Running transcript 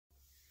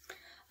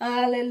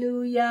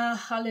Hallelujah,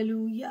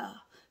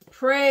 hallelujah.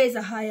 Praise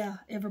a higher,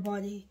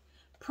 everybody.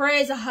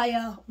 Praise a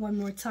higher one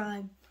more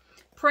time.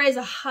 Praise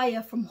a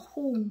higher from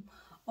whom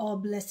all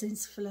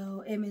blessings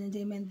flow. Amen and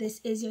amen.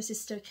 This is your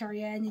sister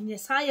Kerry-Ann in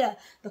Yesiah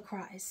the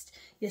Christ.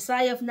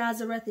 Yesiah of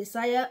Nazareth.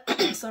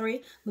 Yesiah,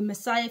 sorry, the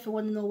Messiah, if you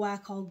want to know why I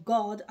call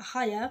God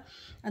Ahia.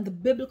 And the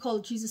biblical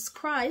Jesus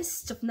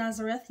Christ of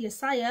Nazareth,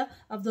 Yesiah.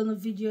 I've done a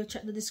video.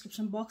 Check the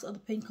description box or the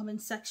pinned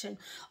comment section.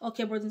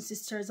 Okay, brothers and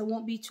sisters, I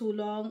won't be too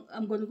long.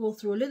 I'm going to go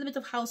through a little bit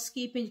of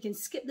housekeeping. You can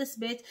skip this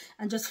bit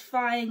and just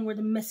find where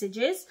the message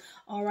is.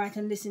 All right,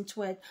 and listen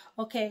to it.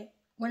 Okay,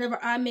 whenever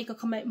I make a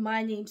comment,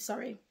 my name,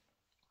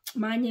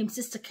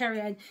 Sister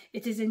Kerry-Ann,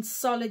 it is in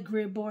solid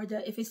gray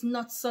border. If it's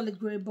not solid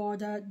gray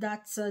border,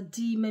 that's a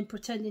demon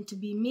pretending to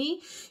be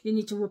me. You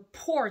need to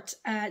report,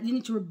 you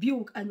need to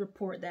rebuke and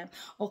report them.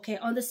 Okay,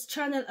 on this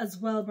channel as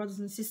well, brothers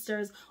and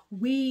sisters,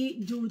 we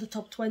do the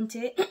top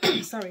 20.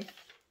 Sorry.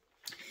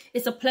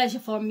 It's a pleasure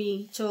for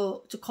me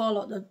to call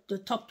out the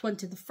top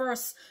 20, the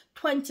first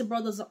 20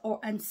 brothers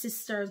and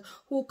sisters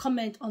who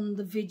comment on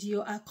the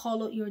video. I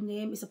call out your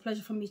name. It's a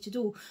pleasure for me to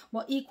do.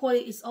 But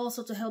equally, it's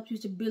also to help you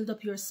to build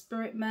up your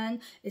spirit,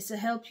 man. It's to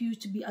help you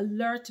to be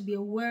alert, to be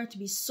aware, to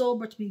be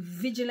sober, to be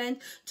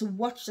vigilant, to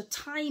watch the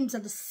times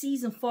and the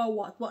season for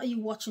what? What are you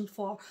watching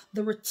for?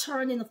 The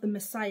returning of the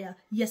Messiah.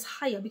 Yes,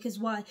 higher. Because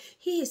why?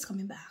 He is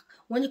coming back.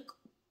 When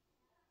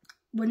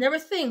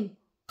everything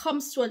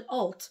comes to an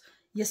halt,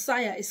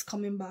 Yesiah is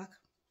coming back.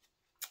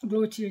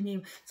 Glory to your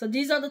name. So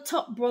these are the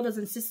top brothers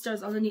and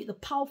sisters underneath the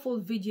powerful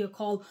video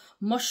called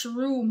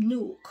Mushroom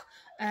Nuke.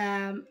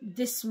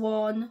 This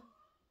one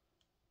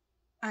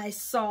I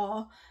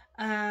saw,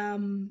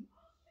 and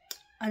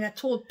I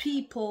told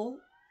people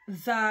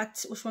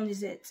that, which one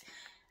is it?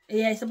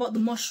 Yeah, it's about the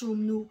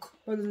Mushroom Nuke,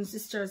 brothers and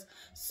sisters.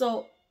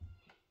 So,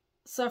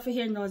 sorry for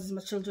hearing noises,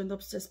 my children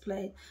upstairs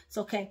playing. It's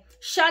okay.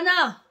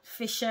 Shanna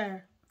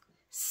Fisher,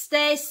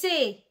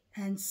 Stacy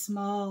and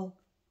Small,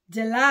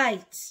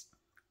 Delight,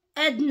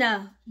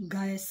 Edna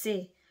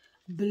Gaese,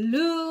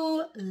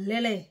 Blue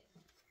Lily,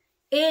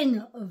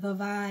 In the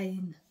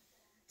Vine,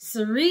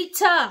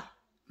 Sarita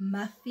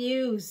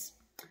Matthews,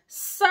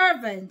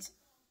 Servant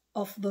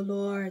of the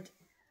Lord,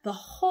 the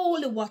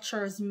Holy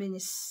Watchers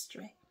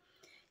Ministry,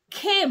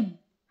 Kimani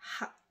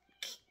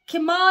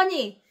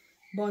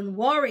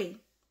Bonwari,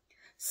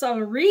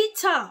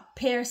 Sarita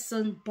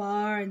Pearson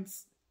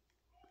Barnes,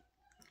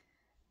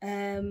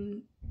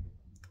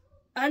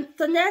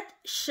 Antoinette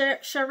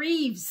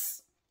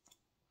Sharives,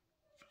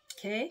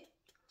 okay,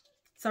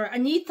 sorry,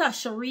 Anita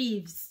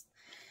Sharives,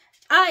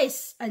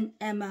 Ice and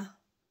Emma,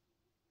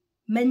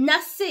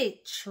 Manasseh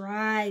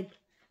Tribe,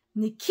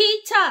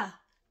 Nikita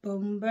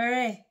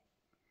Bombere,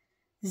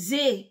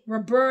 Z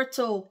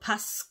Roberto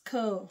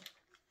Pasco,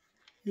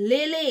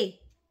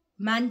 Lily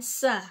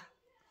Mansa,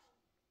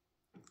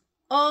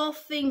 All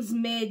Things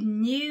Made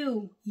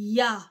New,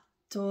 Ya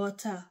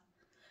Daughter,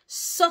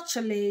 Such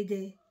a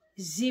Lady,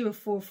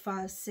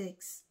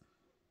 0456,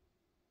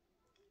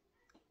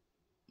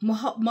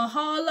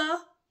 Mahala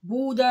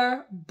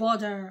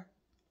BODER,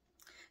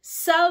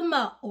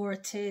 Selma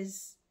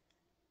Ortiz,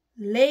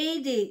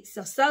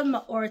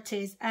 Selma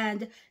Ortiz,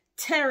 and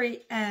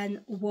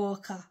Terry-Ann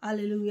Walker.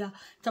 Hallelujah.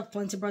 Top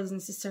 20 brothers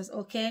and sisters.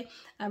 Okay,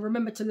 and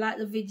remember to like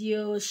the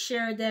video,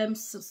 share them,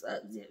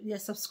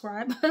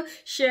 subscribe,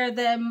 share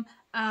them,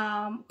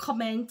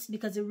 comment,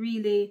 because it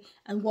really,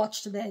 and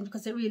watch to the end,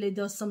 because it really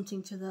does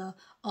something to the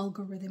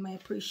algorithm. I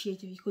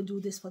appreciate if you could do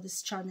this for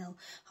this channel.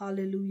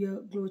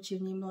 Hallelujah. Glory to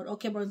your name, Lord.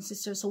 Okay, brothers and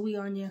sisters, so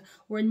we're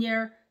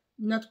near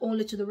not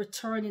only to the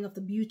returning of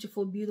the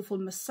beautiful, beautiful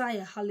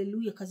Messiah,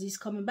 hallelujah, because he's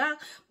coming back,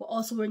 but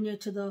also we're near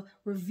to the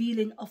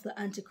revealing of the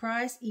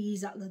Antichrist.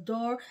 He's at the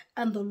door,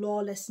 and the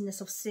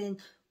lawlessness of sin,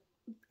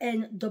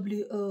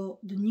 NWO,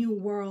 the new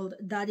world.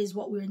 That is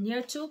what we're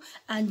near to,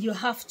 and you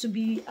have to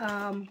be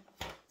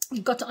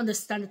you've got to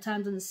understand the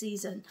times and the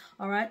season.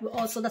 All right. We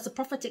also, that's a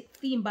prophetic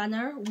theme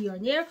banner. We are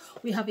near.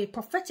 We have a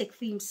prophetic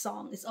theme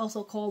song. It's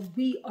also called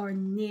We Are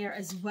Near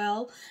as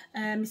well.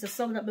 It's a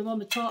song that my mom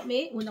taught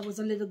me when I was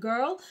a little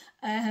girl.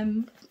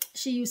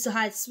 She used to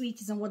hide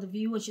sweeties and what have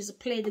you, and she used to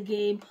play the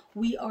game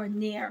We Are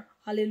Near.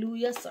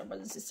 Hallelujah. So,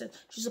 brothers and sisters,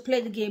 she used to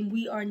play the game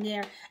We Are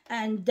Near,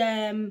 and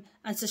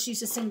so she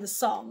used to sing the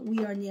song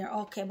We Are Near.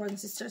 Okay, brothers and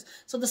sisters.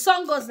 So the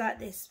song goes like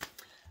this.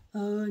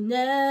 Oh,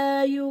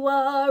 near you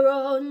are,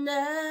 oh,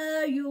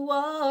 near you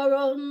are,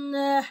 oh,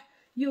 near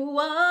you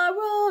are,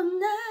 oh,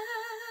 near.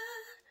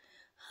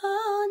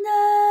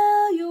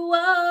 Oh, near you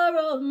are,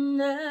 oh,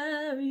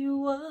 near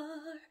you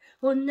are,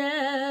 oh,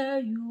 near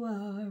you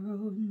are,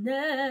 oh,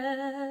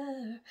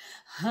 near.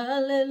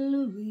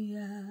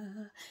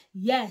 Hallelujah.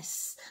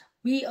 Yes,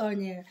 we are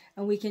near,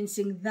 and we can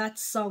sing that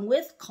song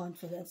with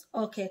confidence.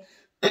 Okay,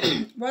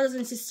 brothers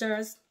and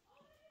sisters,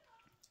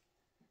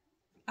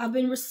 I've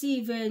been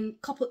receiving a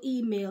couple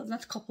emails,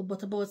 not a couple,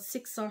 but about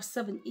 6 or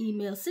 7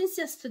 emails since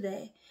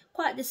yesterday.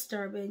 Quite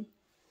disturbing.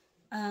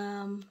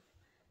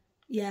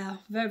 Yeah,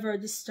 very, very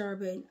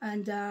disturbing.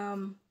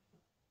 And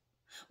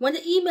When the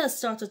emails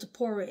started to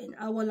pour in,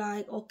 I was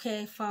like,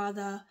 okay,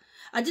 Father.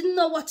 I didn't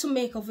know what to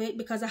make of it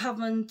because I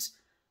haven't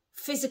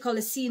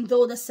physically seen,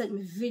 though they sent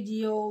me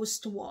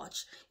videos to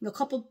watch. You know, a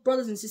couple of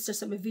brothers and sisters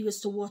sent me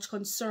videos to watch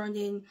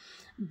concerning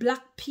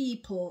black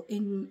people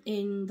in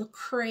the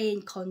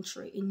Crane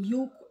country, in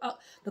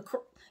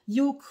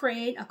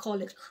Ukraine. I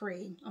call it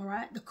Crane, all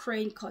right? The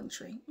Crane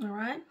country, all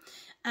right?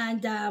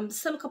 And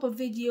sent a couple of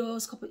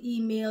videos, couple of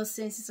emails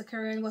saying, Sister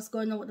Kerry-Ann, what's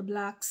going on with the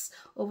blacks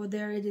over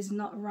there? It is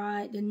not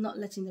right. They're not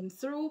letting them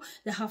through.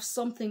 They have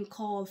something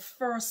called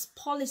first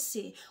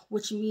policy,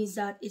 which means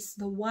that it's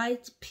the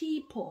white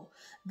people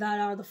that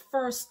are the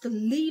first to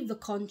leave the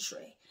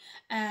country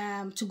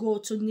to go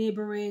to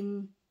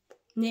neighboring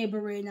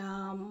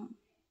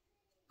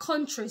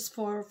countries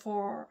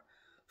for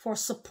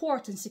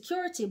support and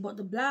security, but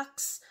the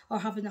blacks are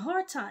having a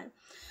hard time.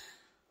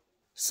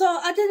 So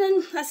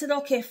I said,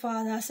 okay,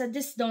 Father, I said,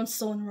 this don't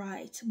sound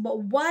right,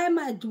 but why am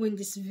I doing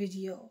this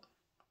video?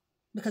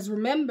 Because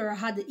remember, I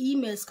had the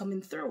emails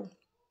coming through.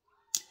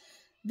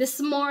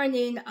 This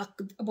morning, at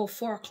about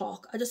 4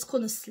 o'clock, I just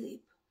couldn't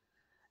sleep.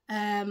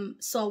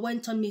 So I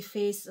went on my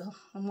face.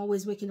 I'm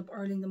always waking up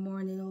early in the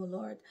morning, oh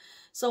Lord.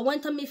 So I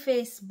went on my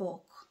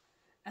Facebook,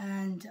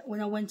 and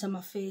when I went on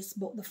my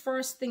Facebook, the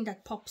first thing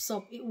that pops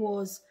up, it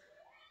was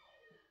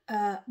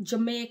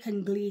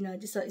Jamaican Gleaner.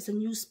 It's a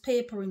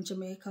newspaper in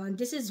Jamaica, and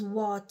this is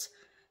what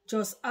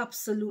just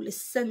absolutely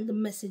sent the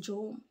message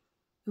home.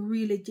 It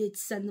really did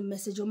send the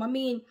message home. I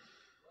mean,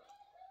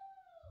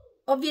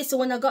 obviously,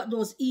 when I got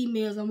those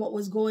emails and what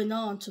was going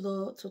on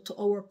to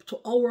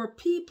our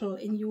people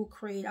in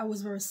Ukraine, I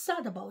was very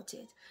sad about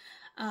it.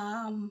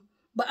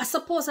 But I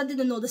suppose I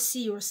didn't know the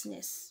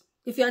seriousness,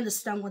 if you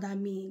understand what I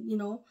mean, you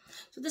know.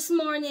 So this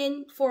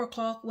morning, 4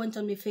 o'clock, went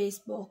on my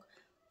Facebook.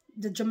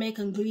 The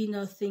Jamaican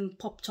Gleaner thing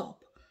popped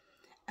up,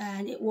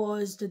 and it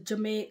was the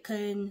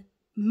Jamaican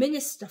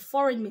minister,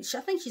 foreign minister.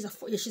 I think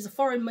she's a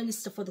foreign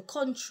minister for the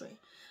country,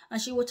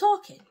 and she was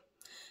talking.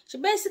 She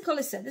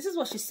basically said, this is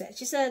what she said.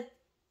 She said,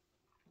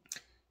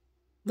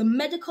 the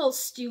medical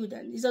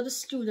student, these are the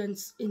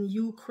students in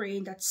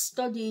Ukraine that's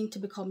studying to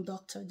become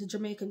doctor, the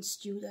Jamaican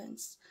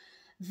students,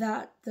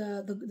 that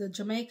the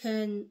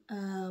Jamaican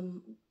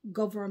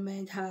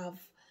government have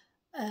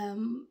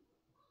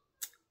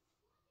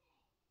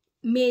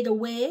made a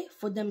way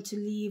for them to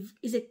leave.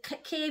 Is it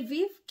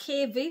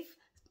Kyiv,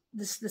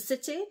 the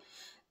city?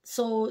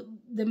 So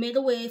they made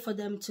a way for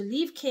them to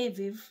leave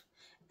Kyiv,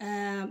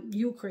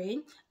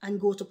 Ukraine, and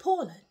go to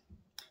Poland.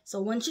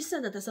 So when she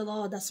said that, I said,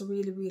 oh, that's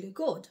really, really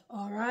good.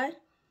 All right.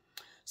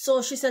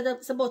 So she said that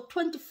it's about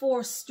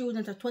 24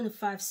 students or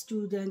 25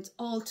 students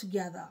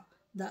altogether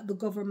that the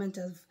government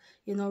have,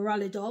 you know,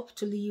 rallied up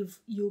to leave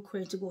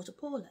Ukraine to go to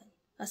Poland.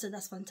 I said,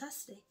 that's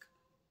fantastic.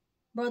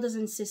 Brothers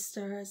and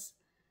sisters,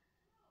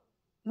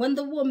 when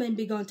the woman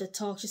began to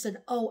talk, she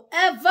said,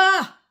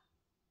 however,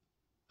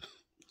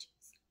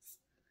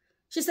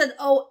 she said,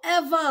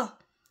 however,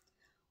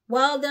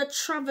 while they're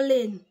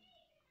traveling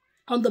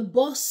on the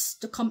bus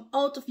to come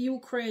out of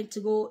Ukraine to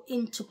go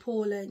into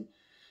Poland,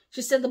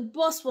 she said the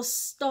bus was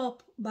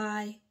stopped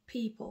by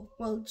people.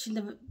 Well,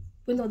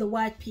 we know the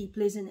white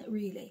people, isn't it,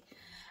 really?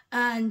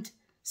 And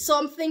so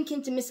I'm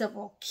thinking to myself,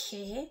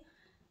 okay.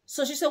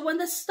 So she said, when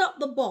they stop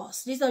the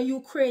bus, these are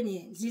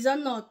Ukrainians. These are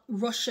not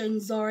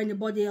Russians or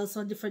anybody else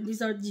or different.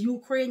 These are the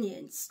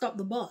Ukrainians. Stop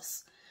the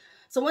bus.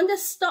 So when they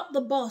stopped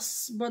the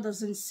bus,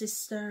 brothers and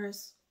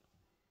sisters,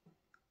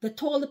 they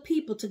told the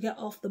people to get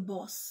off the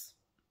bus.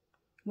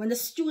 When the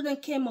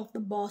student came off the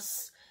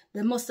bus,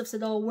 they must have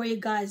said, oh, where you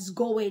guys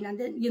going? And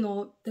then, you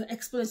know, the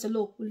explained, said,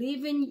 look, we're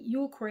leaving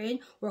Ukraine.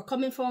 We're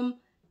coming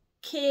from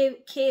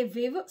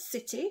Kyiv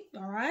city,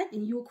 all right,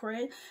 in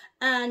Ukraine,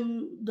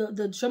 and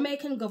the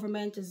Jamaican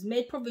government has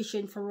made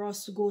provision for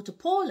us to go to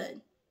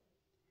Poland.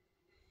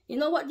 You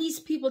know what? These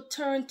people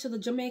turned to the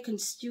Jamaican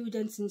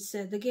students and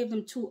said, they gave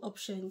them two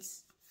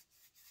options.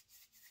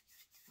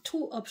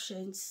 Two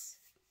options.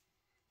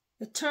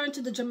 They turned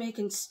to the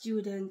Jamaican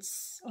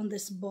students on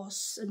this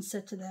bus and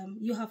said to them,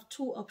 you have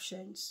two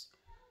options.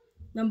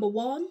 Number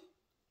one,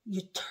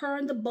 you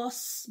turn the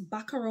bus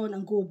back around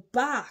and go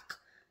back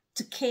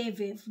to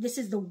Kyiv. This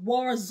is the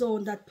war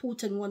zone that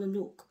Putin want to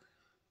nuke.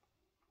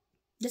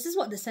 This is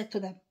what they said to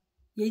them.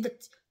 You either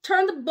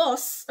turn the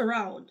bus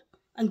around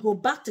and go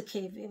back to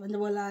Kyiv. And they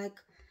were like,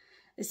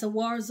 it's a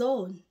war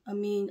zone. I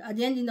mean, at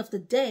the end of the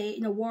day,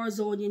 in a war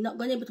zone, you're not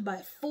going to be able to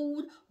buy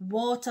food,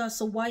 water,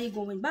 so why are you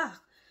going back?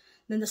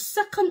 Then the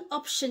second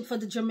option for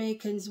the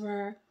Jamaicans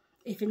were,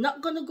 if you're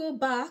not going to go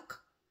back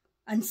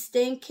and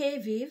stay in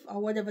Kyiv,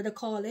 or whatever they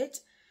call it,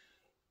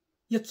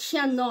 you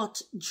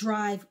cannot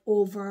drive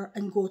over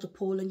and go to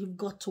Poland. You've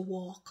got to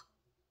walk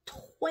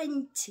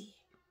 20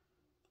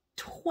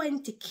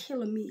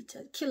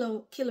 kilometers.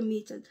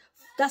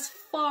 That's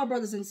far,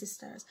 brothers and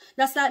sisters.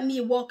 That's like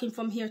me walking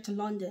from here to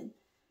London.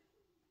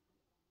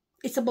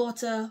 It's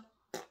about I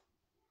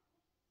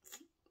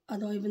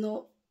don't even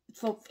know.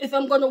 If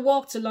I'm going to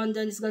walk to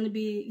London, it's going to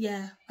be,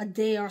 yeah, a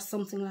day or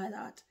something like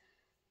that.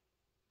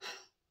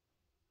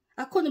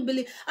 I couldn't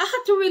believe. I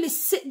had to really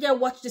sit there,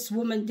 watch this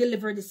woman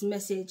deliver this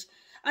message.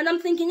 And I'm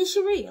thinking, is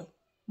she real?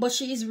 But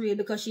she is real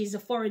because she's a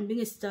foreign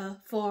minister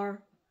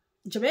for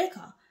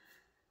Jamaica.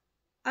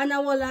 And I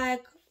was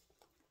like,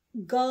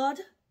 God,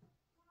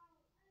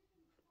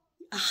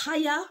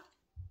 higher.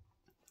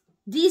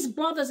 These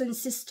brothers and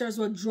sisters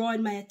were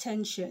drawing my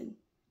attention.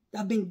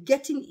 I've been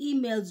getting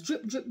emails,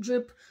 drip, drip,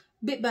 drip,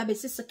 bit by bit.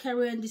 Sister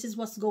Kerry-Ann, this is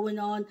what's going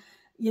on.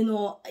 You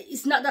know,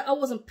 it's not that I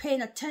wasn't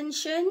paying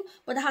attention,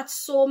 but I had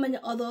so many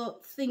other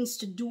things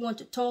to do and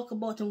to talk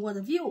about and what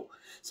have you.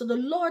 So the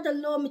Lord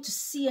allowed me to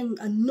see and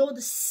know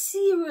the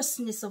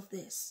seriousness of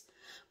this.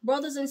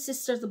 Brothers and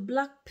sisters, the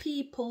black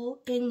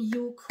people in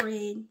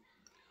Ukraine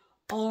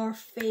are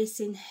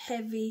facing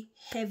heavy,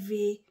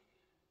 heavy...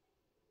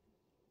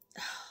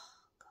 Oh,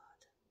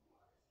 God.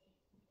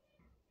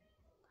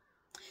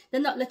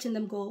 They're not letting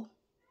them go.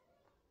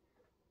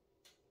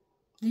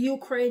 The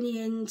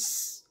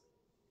Ukrainians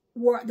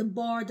were at the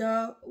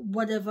border,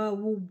 whatever,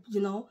 you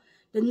know.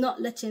 They're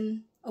not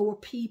letting our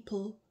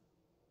people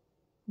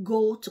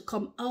go to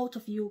come out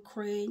of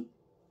Ukraine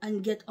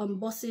and get on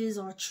buses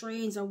or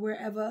trains or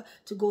wherever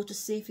to go to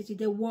safety.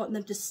 They want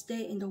them to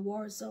stay in the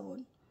war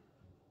zone.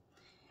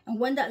 And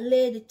when that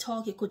lady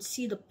talked, you could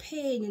see the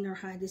pain in her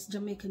eye, this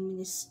Jamaican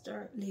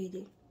minister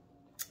lady,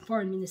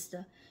 foreign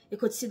minister. You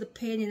could see the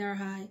pain in her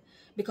eye.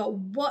 Because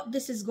what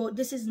this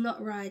is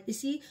not right. You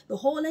see, the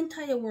whole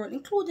entire world,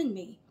 including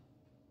me,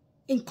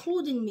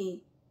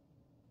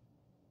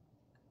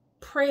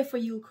 pray for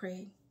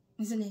Ukraine,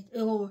 isn't it?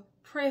 Oh,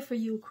 pray for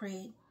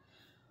Ukraine.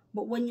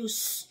 But when you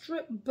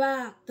strip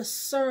back the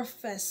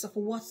surface of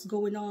what's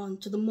going on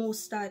to the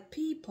Most High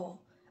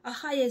people,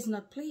 Ahaya is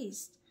not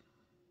pleased.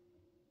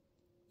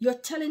 You're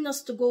telling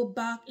us to go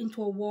back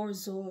into a war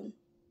zone.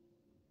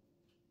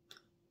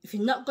 If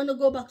you're not going to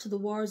go back to the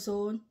war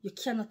zone, you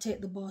cannot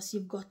take the bus.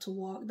 You've got to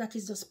walk. That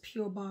is just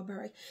pure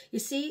barbaric. You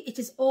see, it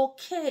is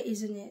okay,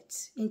 isn't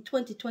it? In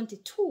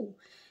 2022,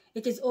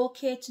 it is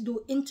okay to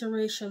do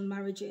interracial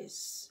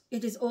marriages.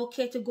 It is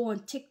okay to go on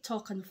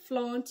TikTok and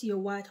flaunt your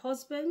white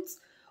husbands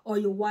or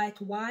your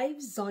white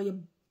wives or your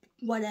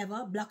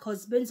whatever, black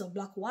husbands or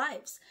black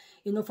wives,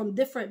 you know, from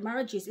different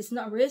marriages. It's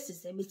not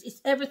racism. It's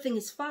everything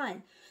is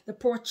fine. The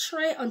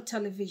portray on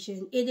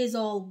television, it is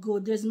all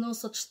good. There's no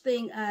such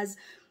thing as,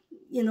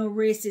 you know,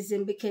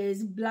 racism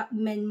because black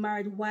men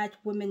married white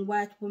women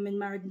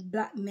married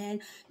black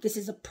men. This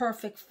is a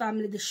perfect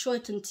family. They show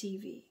it on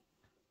TV.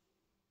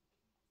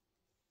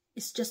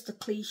 It's just a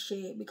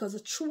cliche because the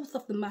truth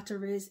of the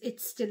matter is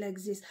it still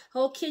exists.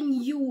 How can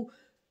you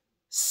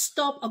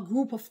stop a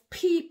group of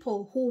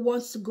people who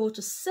wants to go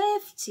to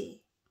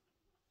safety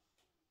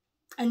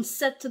and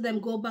said to them,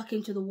 go back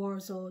into the war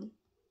zone?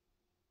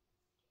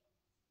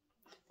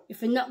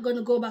 If you're not going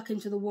to go back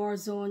into the war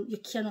zone, you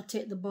cannot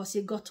take the bus.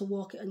 You got to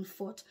walk it on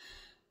foot.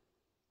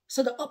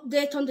 So the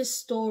update on this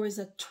story is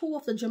that 2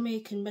 of the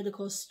Jamaican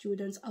medical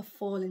students have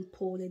fallen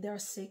poorly. They're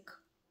sick.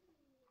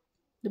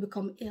 They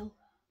become ill.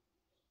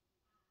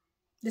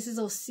 This is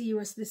how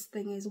serious this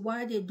thing is.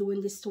 Why are they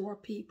doing this to our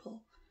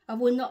people? Have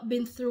we not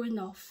been through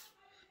enough?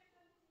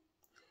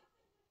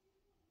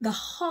 The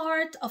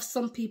heart of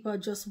some people are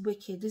just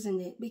wicked,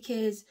 isn't it?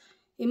 Because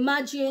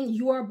imagine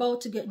you are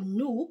about to get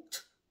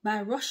nuked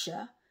by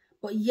Russia,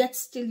 but yet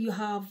still you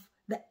have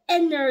the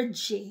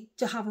energy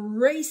to have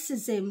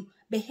racism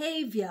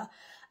behavior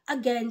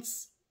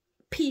against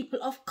people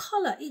of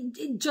color.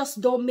 It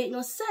just don't make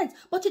no sense.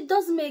 But it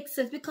does make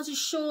sense because it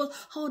shows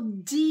how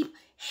deep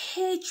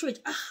hatred.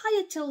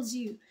 Ahaya tells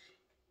you.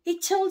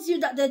 It tells you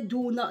that they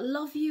do not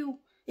love you.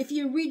 If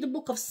you read the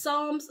book of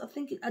Psalms, I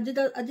think I did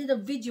a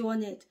video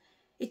on it.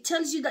 It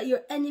tells you that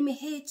your enemy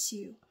hates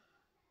you.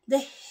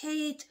 They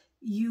hate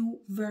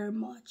you very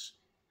much.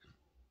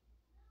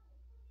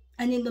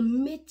 And in the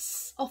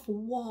midst of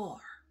war,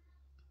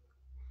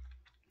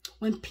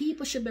 when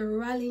people should be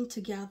rallying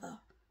together,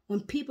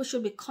 when people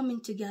should be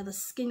coming together,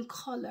 skin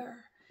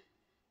color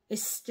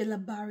is still a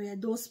barrier.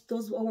 Those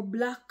our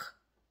black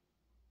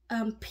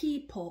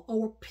people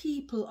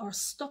are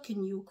stuck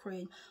in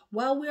Ukraine.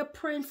 While we are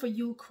praying for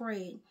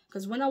Ukraine,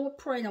 because when I was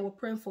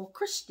praying for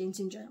Christians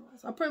in general.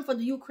 I'm praying for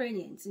the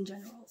Ukrainians in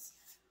general.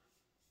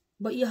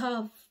 But you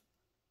have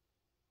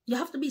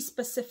to be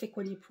specific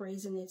when you're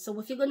praising it. So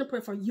if you're going to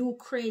pray for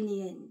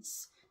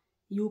Ukrainians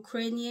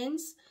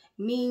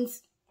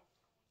means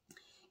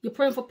you're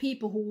praying for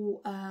people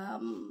who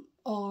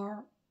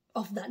are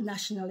of that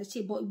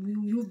nationality. But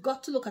you've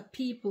got to look at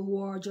people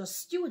who are just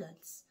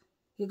students.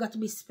 You've got to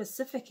be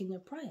specific in your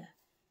prayer.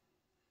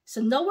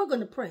 So now we're going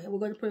to pray. We're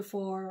going to pray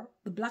for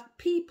the black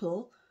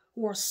people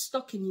who are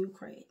stuck in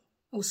Ukraine,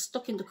 or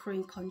stuck in the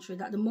Korean country,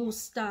 that the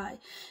Most High.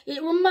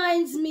 It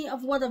reminds me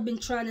of what I've been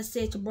trying to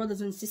say to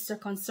brothers and sisters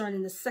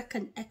concerning the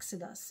second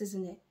Exodus,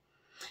 isn't it?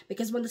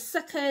 Because when the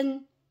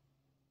second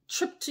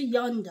trip to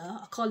yonder,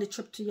 I call it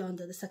trip to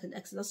yonder, the second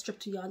Exodus, trip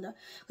to yonder.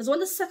 Because when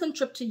the second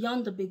trip to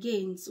yonder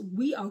begins,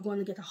 we are going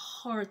to get a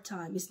hard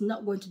time. It's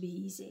not going to be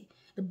easy.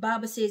 The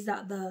Bible says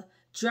that the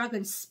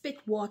dragon spit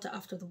water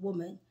after the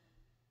woman.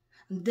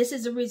 And this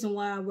is the reason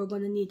why we're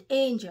going to need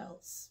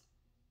angels.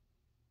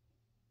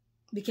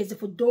 Because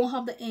if we don't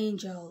have the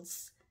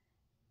angels,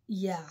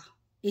 yeah,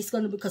 It's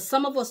going to, because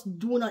some of us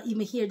do not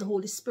even hear the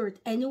Holy Spirit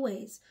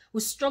anyways.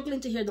 We're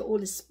struggling to hear the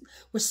Holy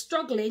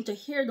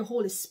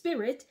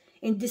Spirit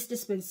in this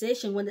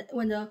dispensation. When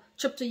the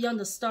trip to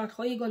yonder start,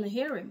 how are you going to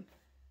hear him?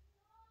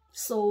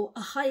 So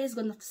Ahaya is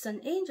going to have to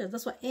send angels.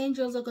 That's why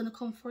angels are going to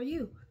come for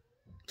you,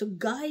 to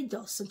guide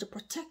us and to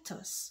protect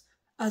us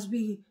as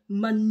we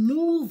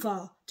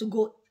maneuver to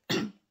go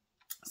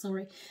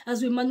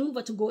as we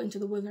maneuver to go into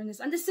the wilderness.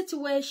 And the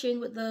situation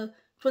with the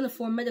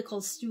 24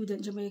 medical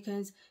student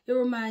Jamaicans, it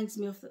reminds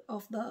me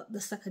of the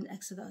second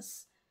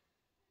Exodus.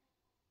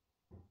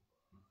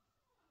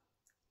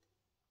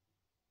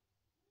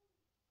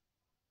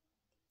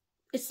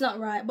 It's not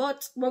right,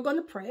 but we're going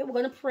to pray. We're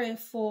going to pray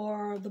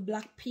for the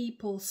black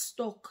people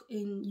stuck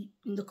in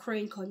the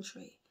Crane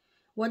country.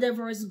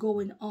 Whatever is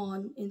going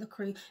on in the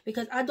Crane.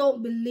 Because I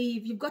don't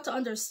believe, you've got to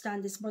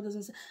understand this, brothers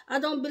and sisters. I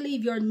don't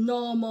believe your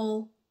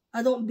normal,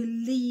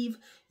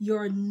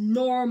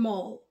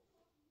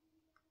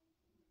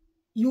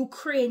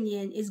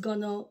 Ukrainian is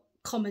going to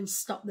come and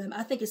stop them.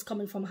 I think it's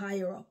coming from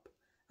higher up.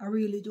 I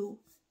really do.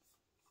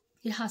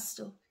 It has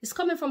to. It's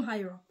coming from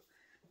higher up.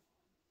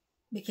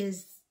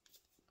 Because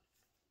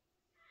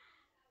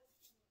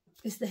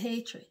it's the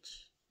hatred.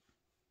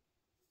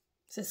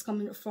 So it's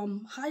coming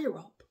from higher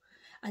up.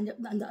 And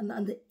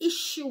the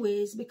issue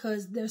is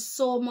because there's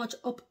so much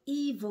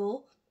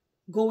upheaval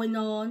going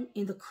on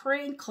in the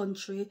Crane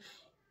country,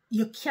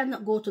 you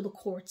cannot go to the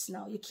courts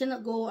now. You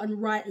cannot go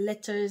and write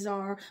letters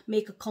or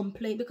make a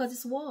complaint because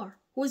it's war.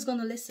 Who is going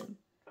to listen?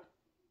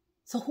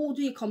 So who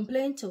do you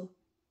complain to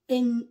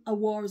in a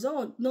war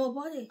zone?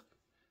 Nobody.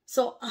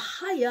 So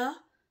Ahaya,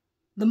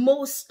 the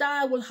Most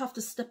High, will have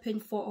to step in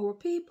for our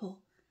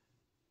people.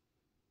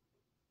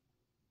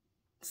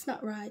 It's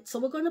not right. So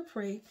we're going to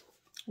pray.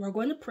 We're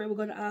going to pray. We're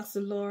going to ask the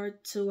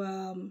Lord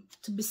to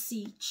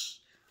beseech,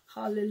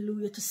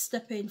 hallelujah, to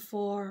step in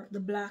for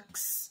the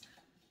blacks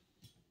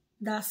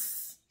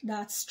that's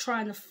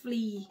trying to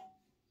flee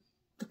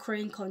the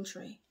Crane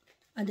country,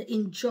 and the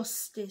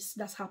injustice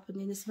that's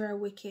happening is very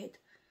wicked.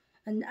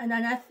 And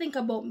I think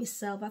about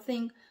myself. I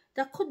think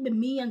that could be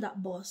me on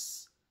that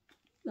bus.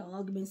 No,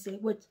 I'll give me say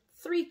with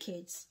 3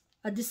 kids,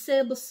 a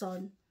disabled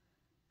son,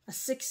 a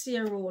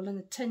 6-year-old and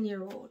a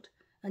 10-year-old.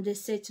 And they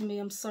say to me,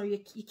 I'm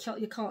sorry, you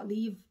can't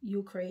leave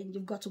Ukraine.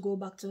 You've got to go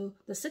back to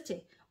the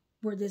city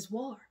where there's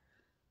war.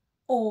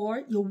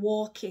 Or you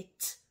walk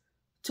it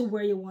to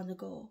where you want to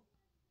go.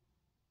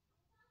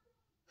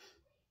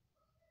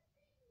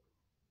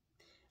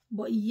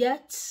 But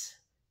yet,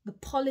 the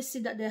policy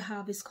that they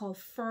have is called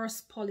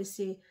first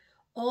policy.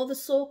 All the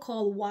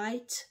so-called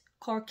white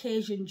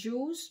Caucasian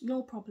Jews,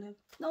 no problem.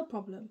 No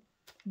problem.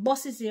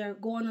 Bus is here,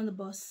 go on the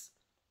bus.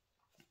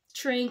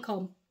 Train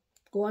come,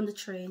 go on the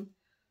train.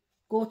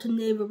 Go to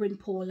neighboring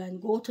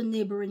Poland, go to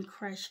neighboring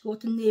Kresh, go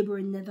to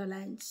neighboring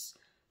Netherlands.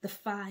 They're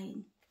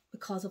fine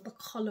because of the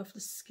color of the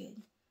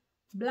skin.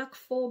 Black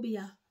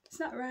phobia, it's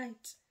not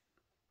right.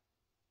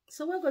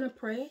 So we're going to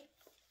pray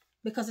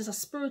because it's a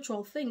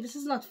spiritual thing. This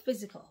is not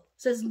physical.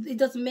 So it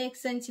doesn't make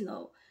sense, you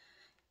know.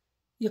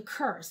 You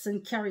curse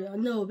and carry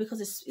on. No,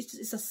 because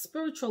it's a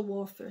spiritual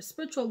warfare,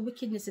 spiritual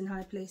wickedness in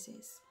high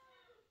places.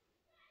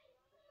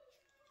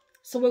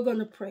 So we're going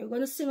to pray. We're going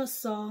to sing a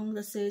song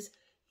that says,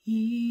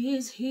 He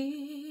is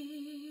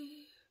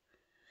here,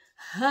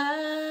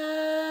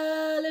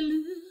 hallelujah,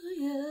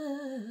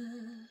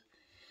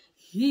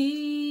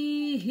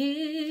 He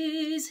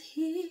is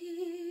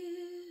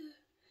here,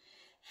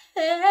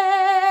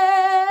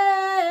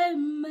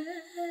 amen,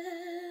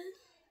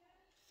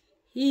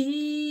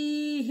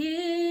 He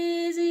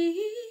is here,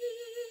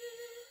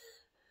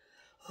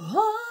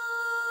 holy,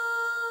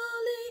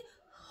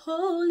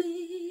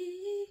 holy,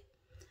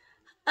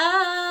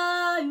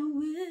 I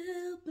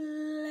will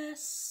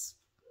bless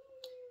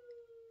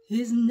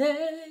His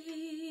name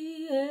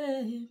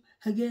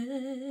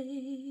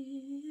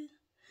again.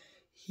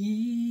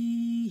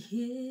 He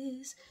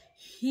is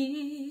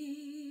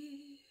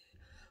here,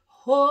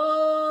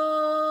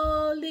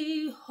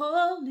 holy,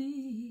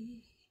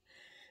 holy.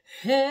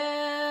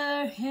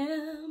 Hear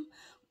Him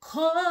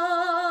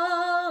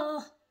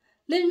calling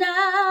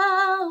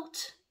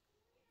out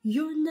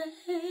your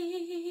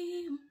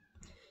name.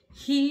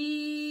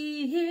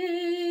 He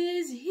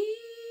is here.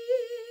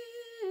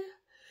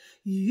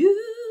 You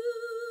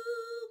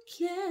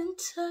can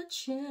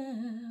touch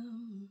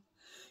Him.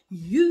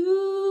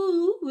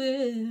 You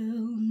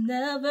will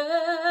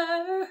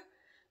never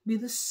be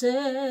the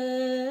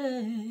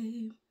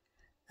same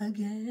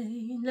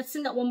again. Let's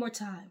sing that one more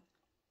time.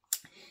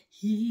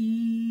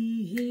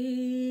 He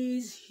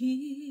is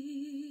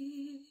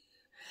here.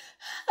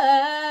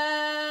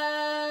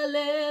 Hallelujah.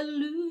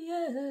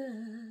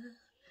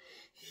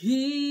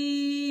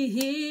 He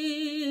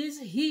is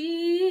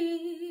here.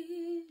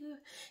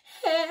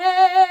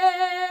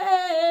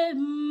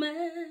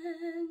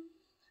 Amen.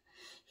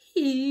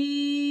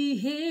 He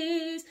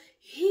is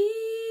here.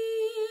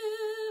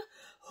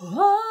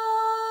 Holy,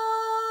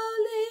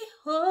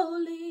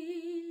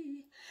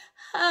 holy.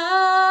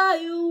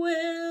 I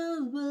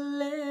will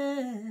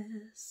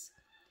bless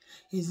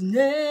His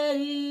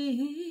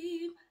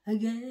name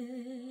again.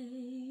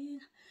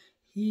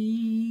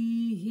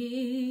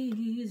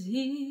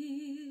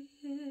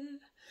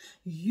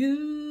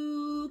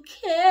 You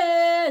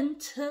can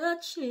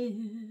touch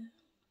him,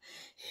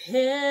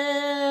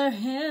 hear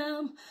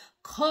him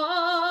calling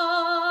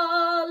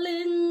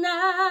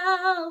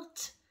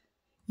out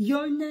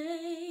your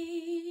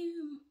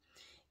name.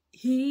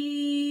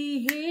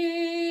 He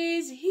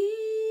is here.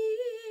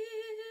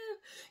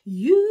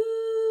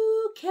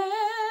 You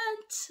can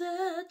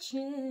touch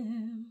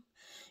him.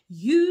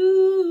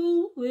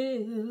 You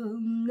will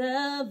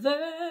never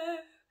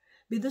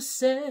be the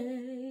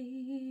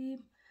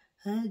same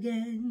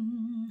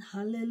again.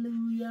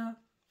 Hallelujah.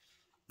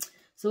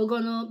 So we're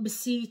going to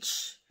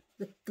beseech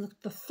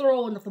the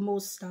throne of the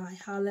Most High.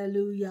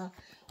 Hallelujah.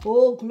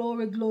 Oh,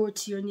 glory, glory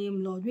to your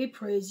name, Lord. We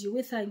praise you.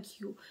 We thank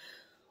you.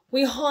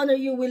 We honor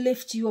you, we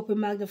lift you up, we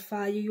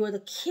magnify you. You are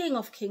the King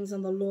of kings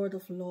and the Lord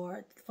of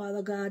lords.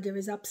 Father God, there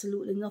is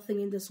absolutely nothing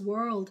in this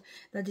world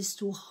that is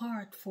too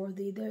hard for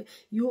thee.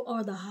 You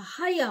are the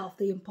higher of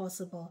the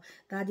impossible.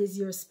 That is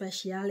your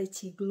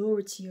speciality.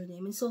 Glory to your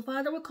name. And so,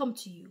 Father, we come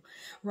to you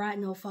right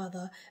now,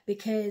 Father,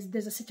 because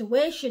there's a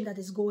situation that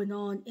is going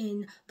on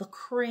in the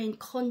Ukraine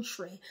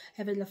country,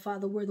 Heavenly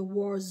Father, where the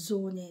war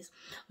zone is.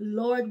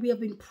 Lord, we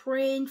have been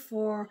praying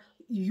for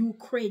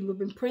Ukraine. We've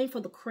been praying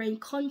for the Ukraine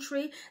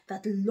country,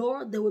 that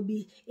Lord, there will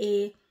be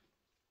a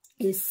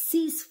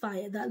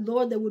ceasefire, that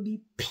Lord, there will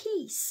be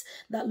peace,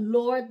 that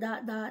Lord,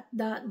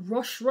 that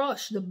rush,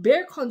 the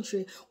bear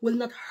country will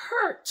not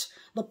hurt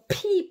the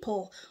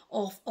people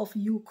of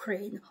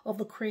Ukraine, of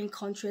the Ukraine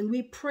country. And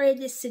we pray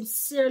this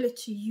sincerely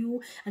to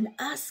you and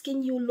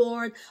asking you,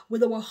 Lord,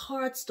 with our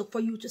hearts for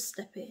you to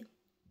step in.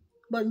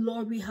 But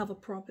Lord, we have a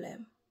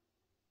problem.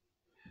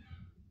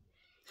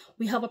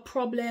 We have a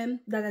problem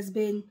that has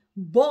been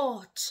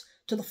brought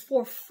to the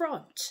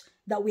forefront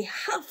that we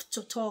have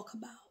to talk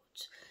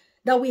about,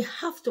 that we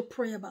have to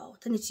pray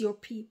about, and it's your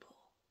people.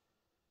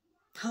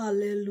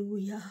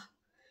 Hallelujah.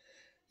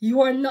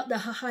 You are not the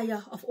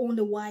higher of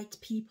only white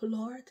people,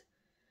 Lord.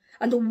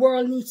 And the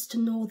world needs to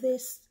know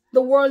this.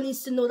 The world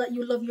needs to know that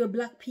you love your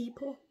black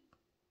people.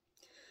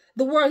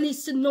 The world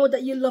needs to know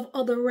that you love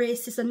other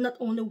races and not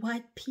only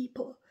white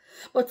people.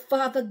 But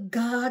Father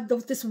God,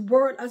 this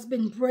world has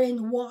been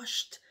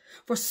brainwashed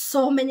for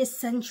so many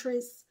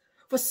centuries,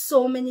 for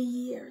so many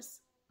years.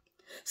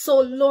 So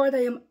Lord, I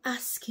am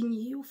asking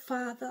you,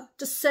 Father,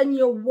 to send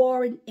your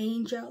warring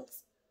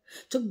angels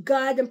to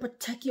guide and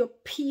protect your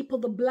people,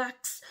 the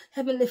blacks,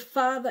 Heavenly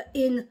Father,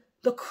 in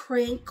the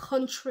Ukraine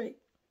country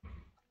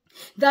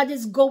that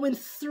is going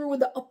through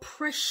the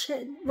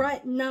oppression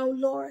right now,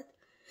 Lord,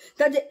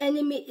 that the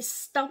enemy is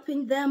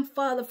stopping them,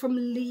 Father, from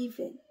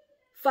leaving.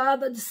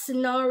 Father, the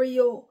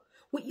scenario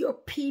with your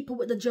people,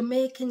 with the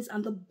Jamaicans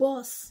and the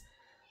bus,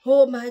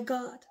 oh my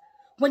God,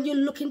 when you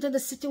look into the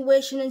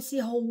situation and see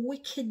how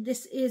wicked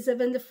this is,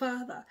 Heavenly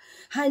Father,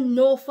 I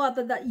know,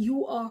 Father, that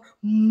you are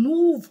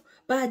moved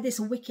by this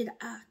wicked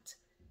act.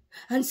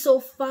 And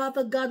so,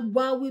 Father God,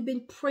 while we've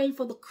been praying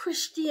for the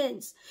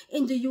Christians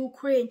in the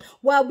Ukraine,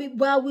 while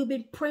we've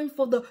been praying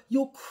for the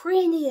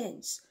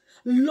Ukrainians,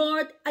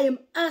 Lord, I am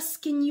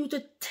asking you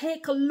to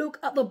take a look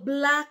at the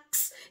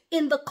blacks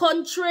in the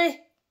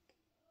country.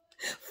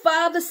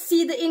 Father,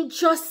 see the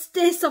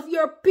injustice of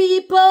your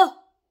people.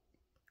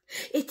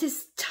 It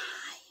is time.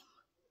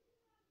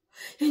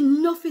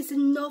 Enough is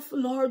enough,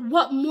 Lord.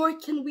 What more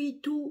can we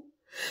do?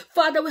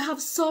 Father, we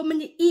have so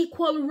many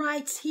equal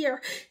rights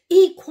here,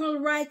 equal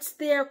rights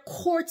there,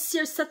 courts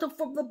here set up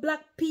for the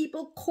black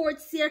people,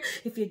 courts here.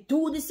 If you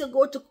do this, you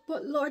go to,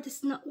 but Lord,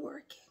 it's not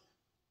working.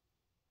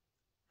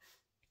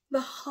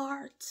 The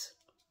heart,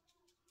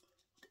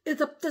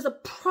 there's a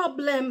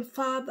problem,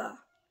 Father,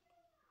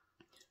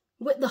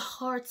 with the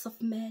hearts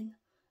of men.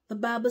 The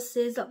Bible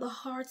says that the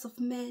hearts of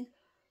men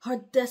are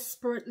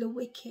desperately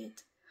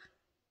wicked.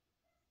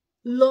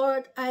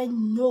 Lord, I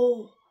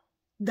know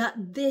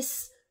that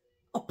this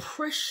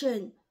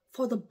oppression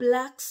for the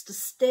blacks to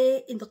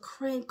stay in the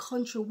Ukraine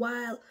country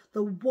while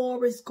the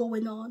war is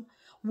going on,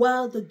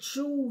 while the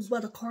Jews,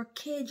 while the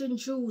Caucasian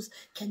Jews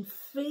can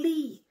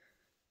flee,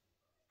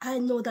 I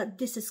know that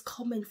this is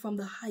coming from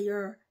the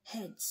higher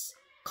heads,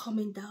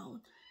 coming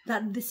down,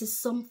 that this is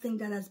something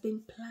that has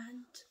been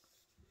planned.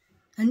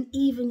 And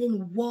even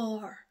in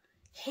war,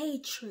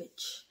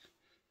 hatred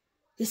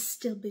is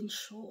still being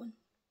shown.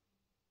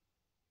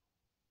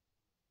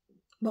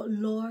 But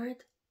Lord,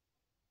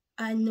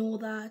 I know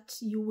that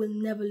you will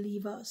never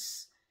leave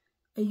us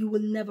and you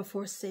will never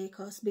forsake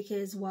us,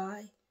 because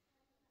why?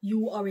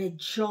 You are a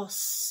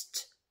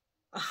just,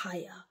 a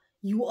higher.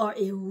 You are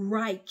a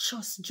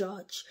righteous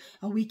judge,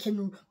 and we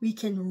can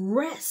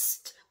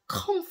rest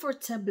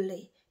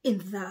comfortably in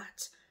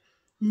that,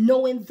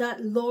 knowing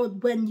that,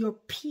 Lord, when your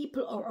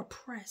people are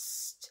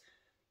oppressed,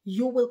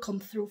 you will come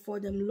through for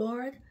them.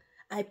 Lord,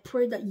 I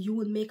pray that you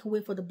will make a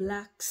way for the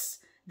blacks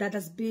that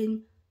has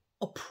been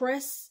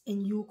oppressed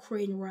in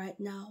Ukraine right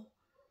now.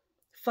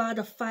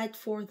 Father, fight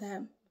for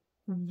them.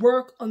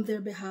 Work on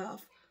their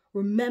behalf.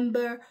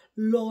 Remember,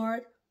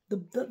 Lord,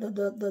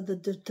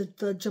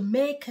 the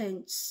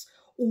Jamaicans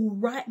who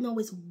right now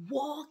is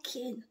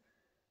walking.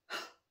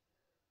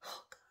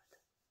 Oh God.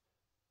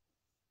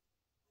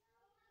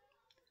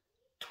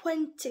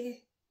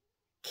 20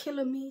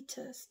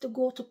 kilometers to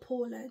go to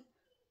Poland.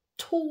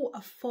 2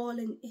 are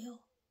fallen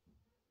ill.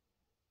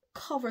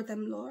 Cover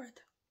them,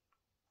 Lord.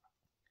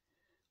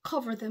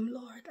 Cover them,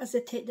 Lord, as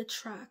they take the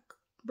track.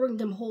 Bring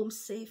them home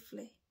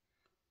safely.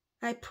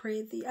 I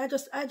pray thee. I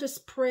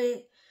just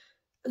pray,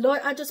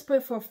 Lord, I just pray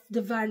for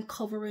divine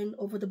covering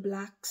over the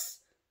blacks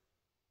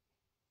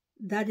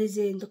that is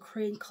in the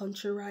Ukraine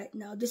country right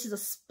now. This is a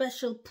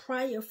special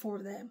prayer for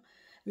them.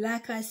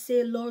 Like I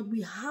say, Lord,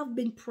 we have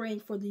been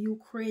praying for the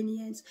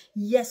Ukrainians.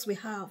 Yes, we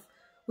have.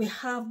 We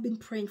have been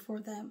praying for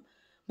them.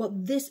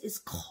 But this is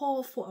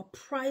called for a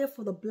prayer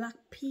for the black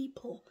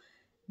people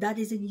that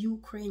is in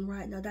Ukraine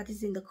right now, that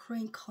is in the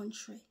Ukraine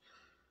country.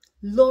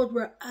 Lord,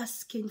 we're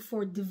asking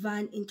for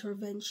divine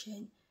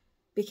intervention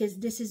because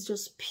this is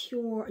just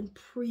pure and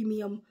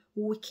premium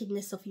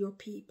wickedness of your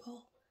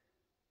people.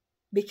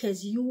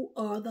 Because you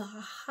are the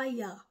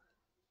higher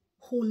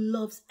who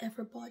loves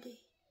everybody.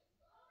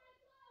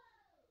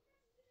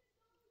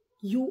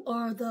 You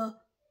are the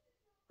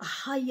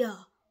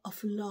higher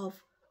of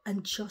love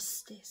and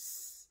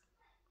justice.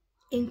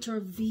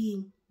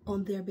 Intervene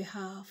on their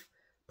behalf.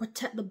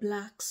 Protect the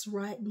blacks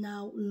right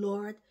now,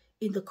 Lord,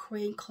 in the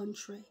Ukraine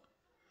country.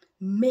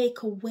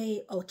 Make a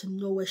way out of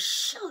nowhere.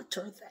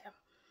 Shelter them.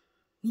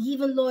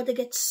 Even, Lord, they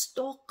get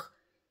stuck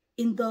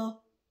in the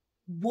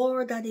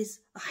war that is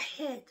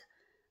ahead.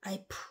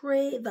 I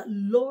pray that,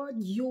 Lord,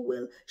 you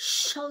will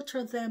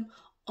shelter them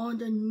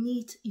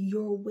underneath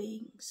your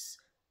wings.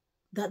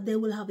 That they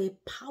will have a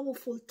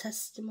powerful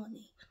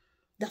testimony.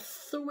 That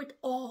through it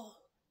all,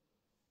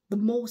 the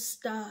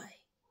Most High,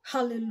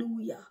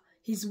 hallelujah,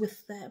 is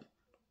with them.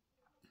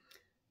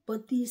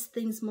 But these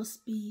things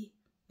must be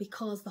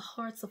because the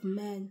hearts of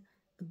men,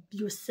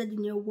 you said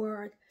in your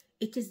word,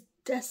 it is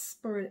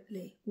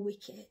desperately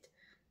wicked.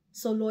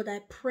 So, Lord,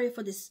 I pray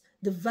for this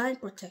divine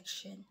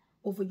protection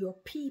over your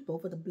people,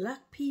 over the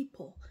black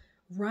people,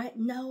 right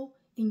now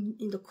in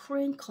the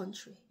Ukraine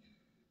country,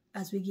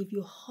 as we give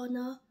you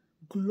honor,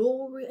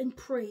 glory, and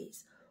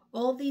praise.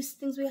 All these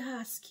things we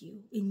ask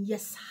you in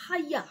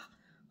Yeshaya,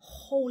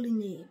 holy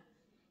name.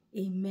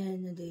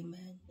 Amen and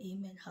amen.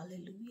 Amen.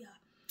 Hallelujah.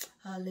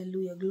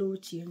 Hallelujah. Glory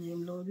to your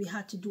name, Lord. We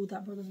had to do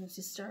that, brothers and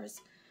sisters.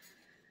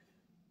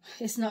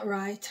 It's not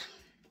right.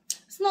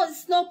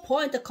 It's no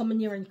point of coming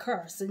here and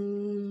curse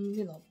and,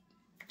 you know.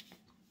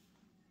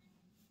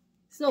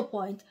 It's no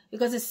point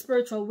because it's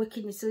spiritual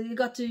wickedness. So you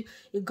got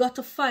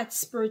to fight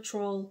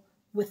spiritual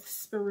with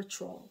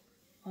spiritual.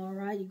 All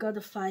right, you got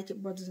to fight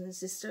it, brothers and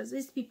sisters.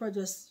 These people are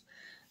just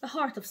the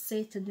heart of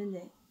Satan, isn't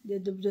it?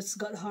 They've just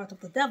got the heart of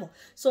the devil.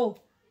 So,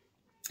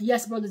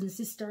 yes, brothers and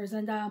sisters,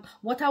 and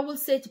what I will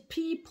say to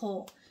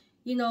people,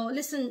 you know,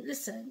 listen.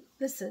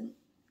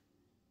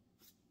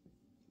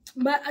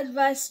 My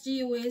advice to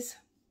you is,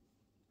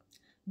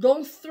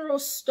 don't throw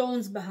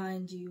stones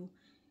behind you.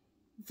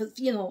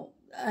 You know,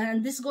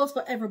 and this goes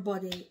for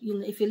everybody. You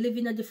know, if you live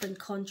in a different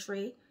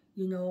country,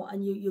 you know,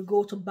 and you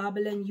go to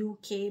Babylon,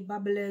 UK,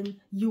 Babylon,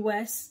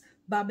 US,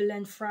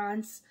 Babylon,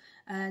 France,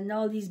 and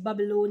all these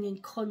Babylonian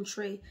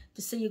country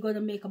to say you're going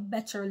to make a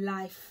better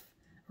life,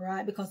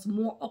 right? Because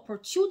more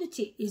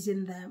opportunity is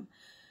in them.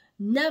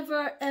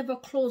 Never, ever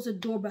close the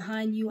door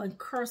behind you and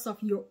curse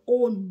off your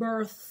own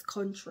birth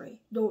country.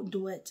 Don't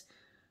do it.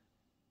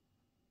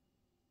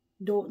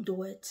 Don't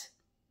do it.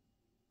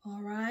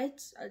 All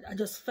right? I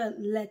just felt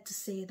led to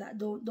say that.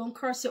 Don't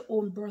curse your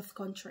own birth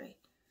country.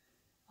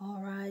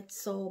 All right?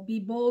 So be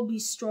bold, be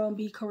strong,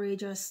 be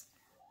courageous.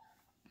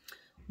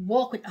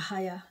 Walk with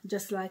Ahaya,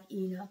 just like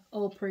Enoch.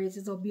 All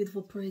praises, all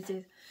beautiful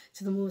praises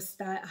to the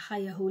Most High,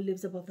 Ahaya who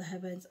lives above the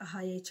heavens.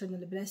 Ahaya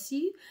eternally bless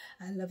you.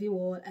 I love you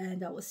all,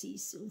 and I will see you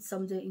soon,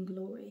 someday in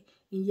glory.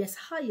 In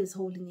Yeshaya's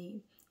holy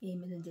name.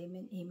 Amen and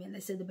amen. Amen.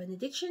 Let's say the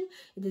benediction.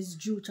 It is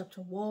Jude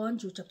chapter 1,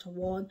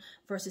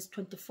 verses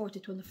 24 to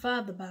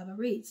 25. The Bible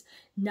reads,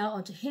 "Now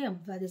unto him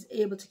that is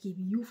able to keep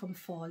you from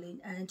falling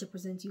and to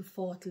present you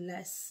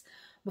faultless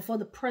before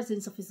the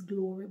presence of his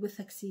glory with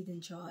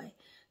exceeding joy,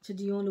 to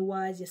the only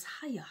wise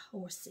Yeshaya,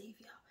 our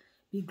Savior,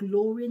 be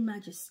glory and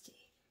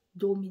majesty,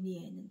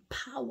 dominion and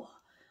power,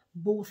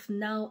 both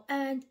now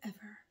and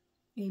ever.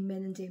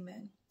 Amen and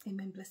amen.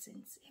 Amen.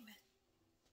 Blessings. Amen."